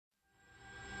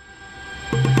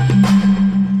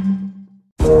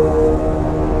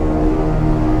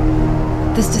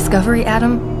discovery,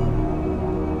 Adam,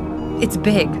 it's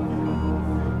big.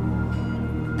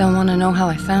 They'll want to know how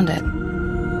I found it.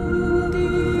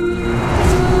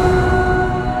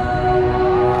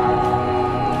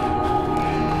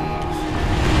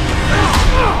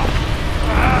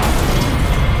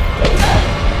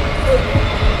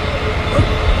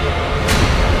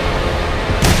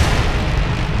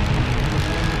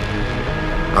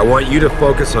 I want you to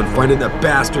focus on finding the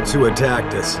bastards who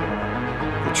attacked us.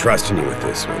 I'm trusting you with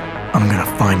this one. I'm gonna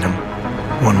find them,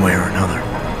 one way or another.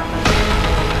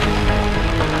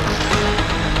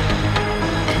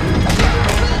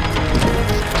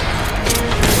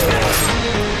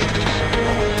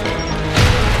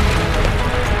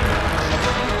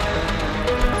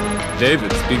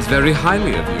 David speaks very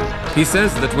highly of you. He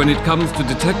says that when it comes to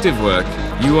detective work,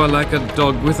 you are like a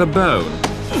dog with a bone.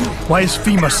 Why is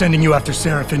FEMA sending you after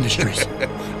Seraph Industries?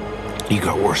 You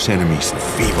got worse enemies than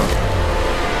FEMA.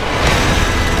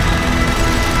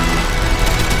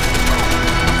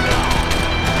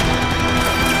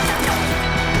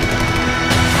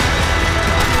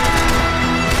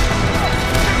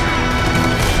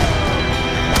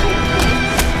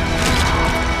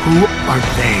 Who are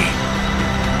they?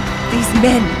 These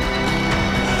men,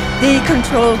 they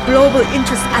control global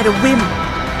interests at a whim.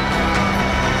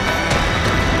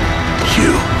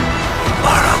 You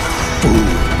are a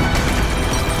fool.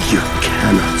 You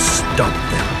cannot stop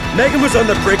them. Megan was on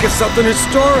the brink of something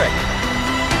historic.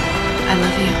 I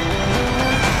love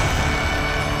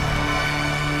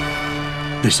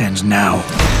you. This ends now.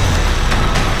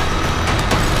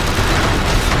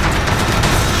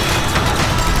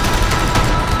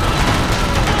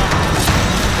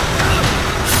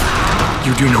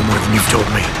 You do know more than you've told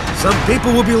me. Some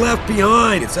people will be left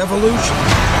behind. It's evolution.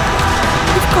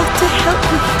 You've got to help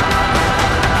me.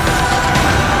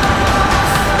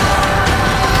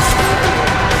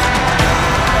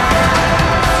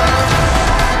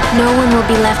 No one will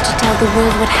be left to tell the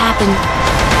world what happened.